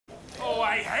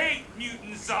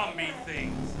mutant zombie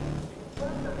things.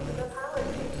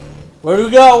 Where do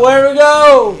we go? Where do we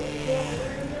go?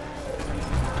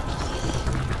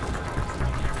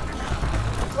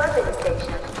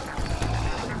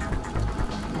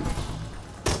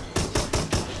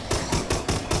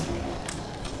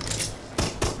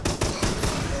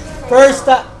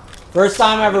 First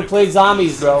time I ever played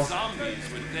zombies, bro. Zombies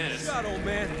with this. God, old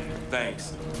man.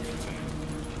 Thanks.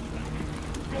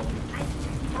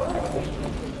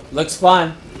 Looks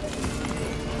fun.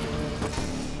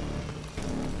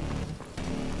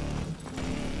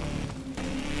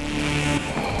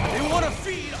 They want to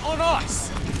feed on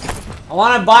us. I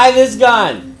want to buy this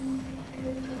gun.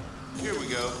 Here we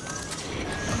go.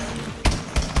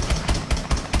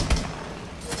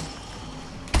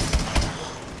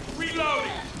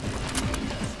 Reloading.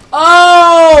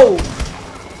 Oh!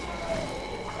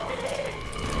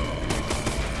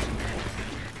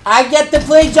 I get to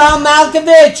play John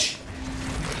Malkovich.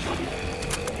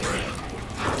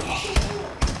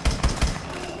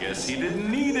 Guess he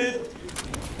didn't need it.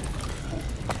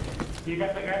 You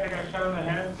got the guy that got shot in the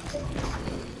head?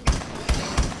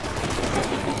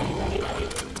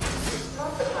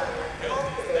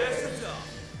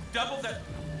 Double that.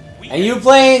 And you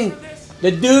playing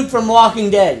the dude from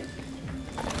Walking Dead.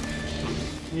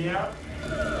 Yeah.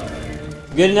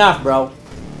 Good enough, bro.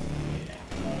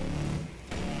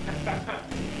 The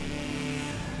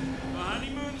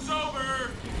honeymoon's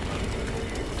over.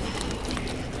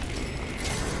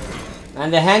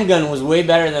 And the handgun was way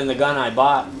better than the gun I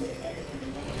bought.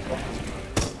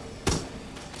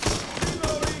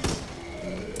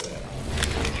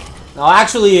 No,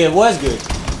 actually, it was good.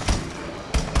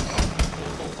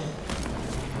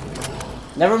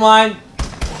 Never mind.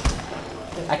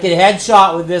 I could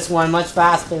headshot with this one much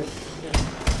faster.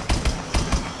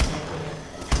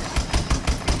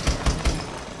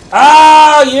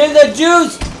 Oh, you're in the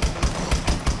juice!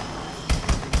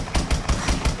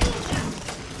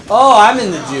 Oh, I'm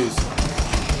in the juice.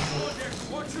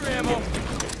 Watch your ammo.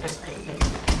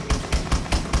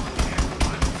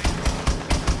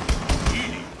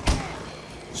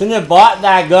 Shouldn't have bought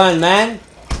that gun, man.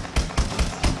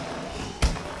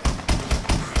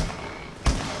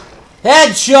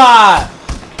 Headshot!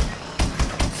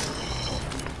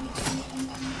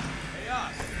 Hey,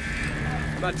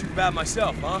 I'm not too bad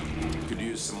myself, huh? Could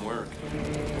use some work.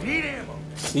 Need ammo.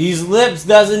 These lips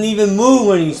doesn't even move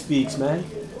when he speaks, man.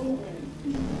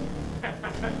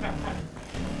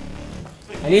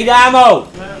 I need ammo!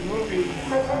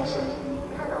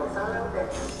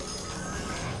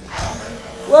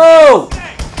 Whoa!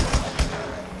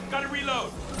 Gotta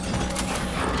reload.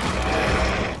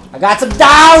 I got some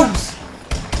dogs!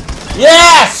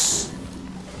 Yes!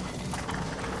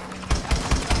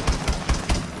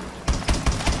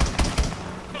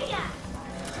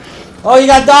 Oh, you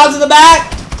got dogs in the back?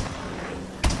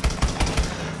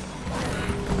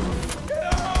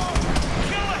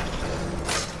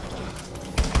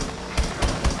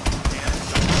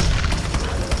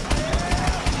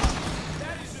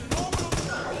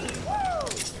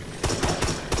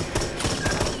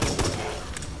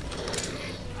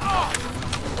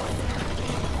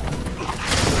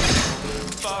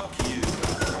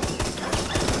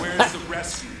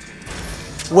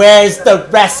 Where's the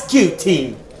rescue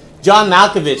team? John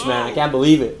Malkovich, man. I can't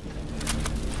believe it.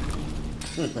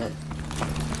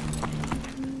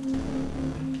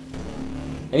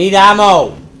 I need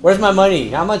ammo. Where's my money?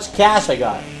 How much cash I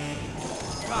got?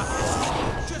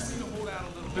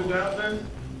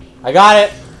 I got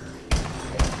it.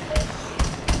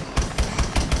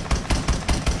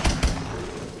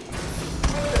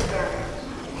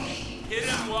 Hit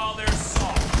him while they're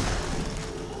soft.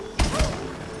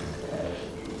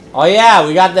 Oh yeah,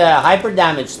 we got the hyper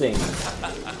damage thing.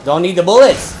 Don't need the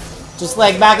bullets. Just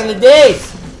like back in the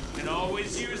days. Can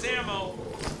always use ammo.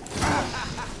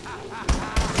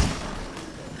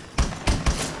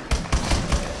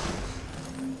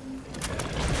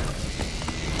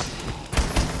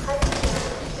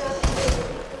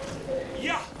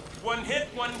 Yeah, one hit,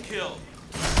 one kill.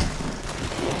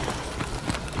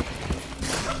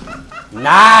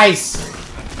 Nice.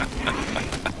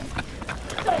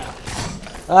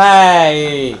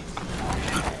 Hey.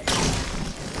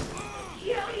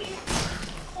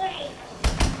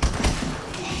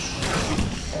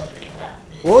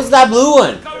 What was that blue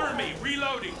one? Cover me,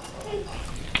 reloading.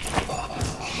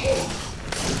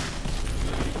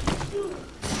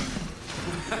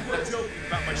 You're joking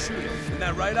about my shooting. In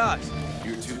that right eye.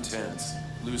 You're too tense.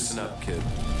 Loosen up, kid.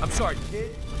 I'm sorry,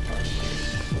 kid.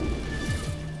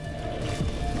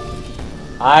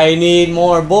 I need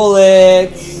more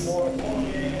bullets.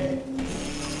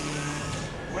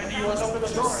 When do You want to open the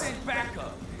door? Just send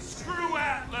backup. Screw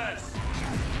Atlas.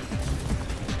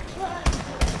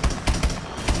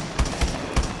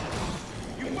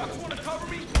 You fucks want to cover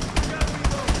me? I gotta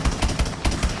reload.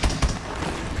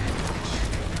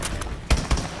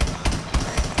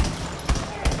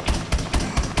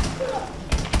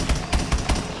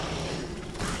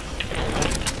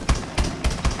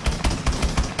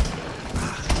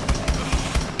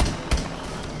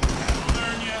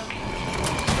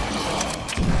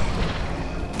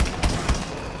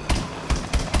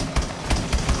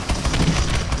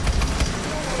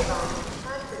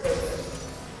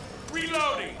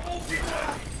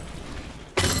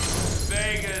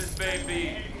 Vegas,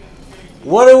 baby.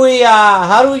 What do we,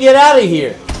 how do we get out of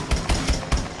here?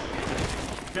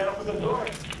 Get open the door.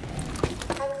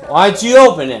 Why don't you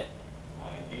open it?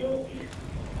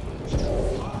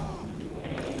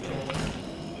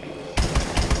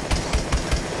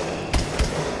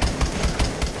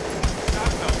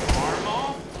 Shut the farm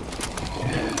off?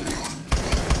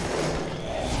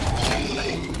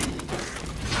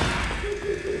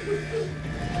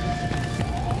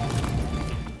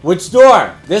 Which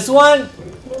door? This one?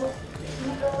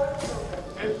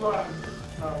 This one.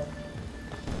 Oh.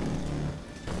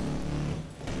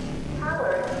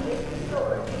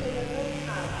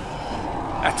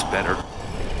 That's better.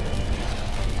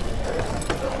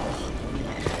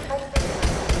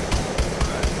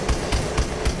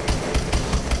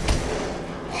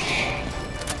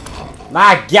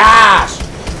 My gosh!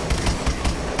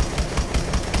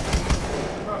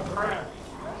 Oh, crap.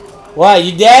 What,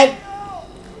 you dead?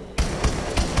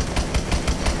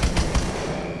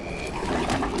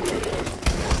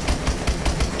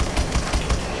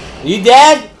 You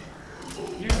dead?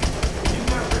 Use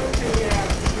that real thing, yeah.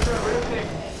 Use that real thing.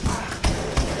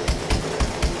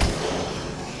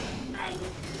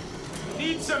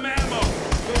 Need some ammo.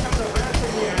 Pick up the real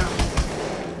thing, yeah.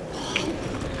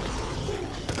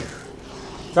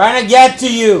 Trying to get to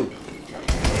you.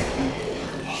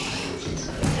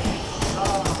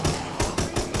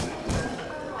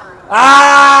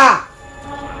 Ah!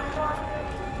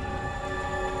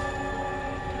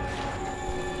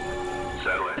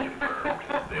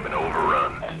 They've been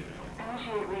overrun.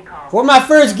 For my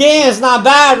first game, it's not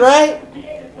bad, right?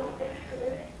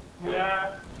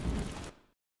 Yeah.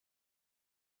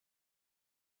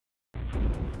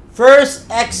 First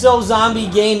EXO zombie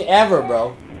game ever,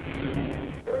 bro.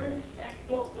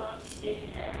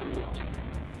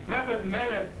 7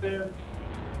 minutes, dude.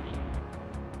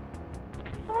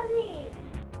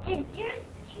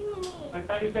 I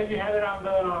thought you said you had it on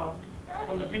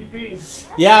the PC.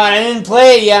 Yeah, but I didn't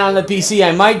play it yet on the PC.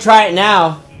 I might try it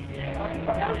now.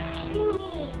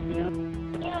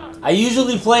 I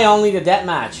usually play only the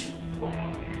deathmatch.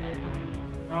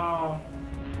 Oh.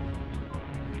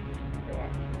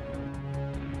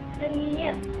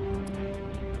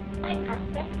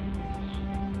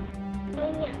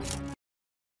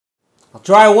 I'll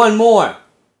try one more.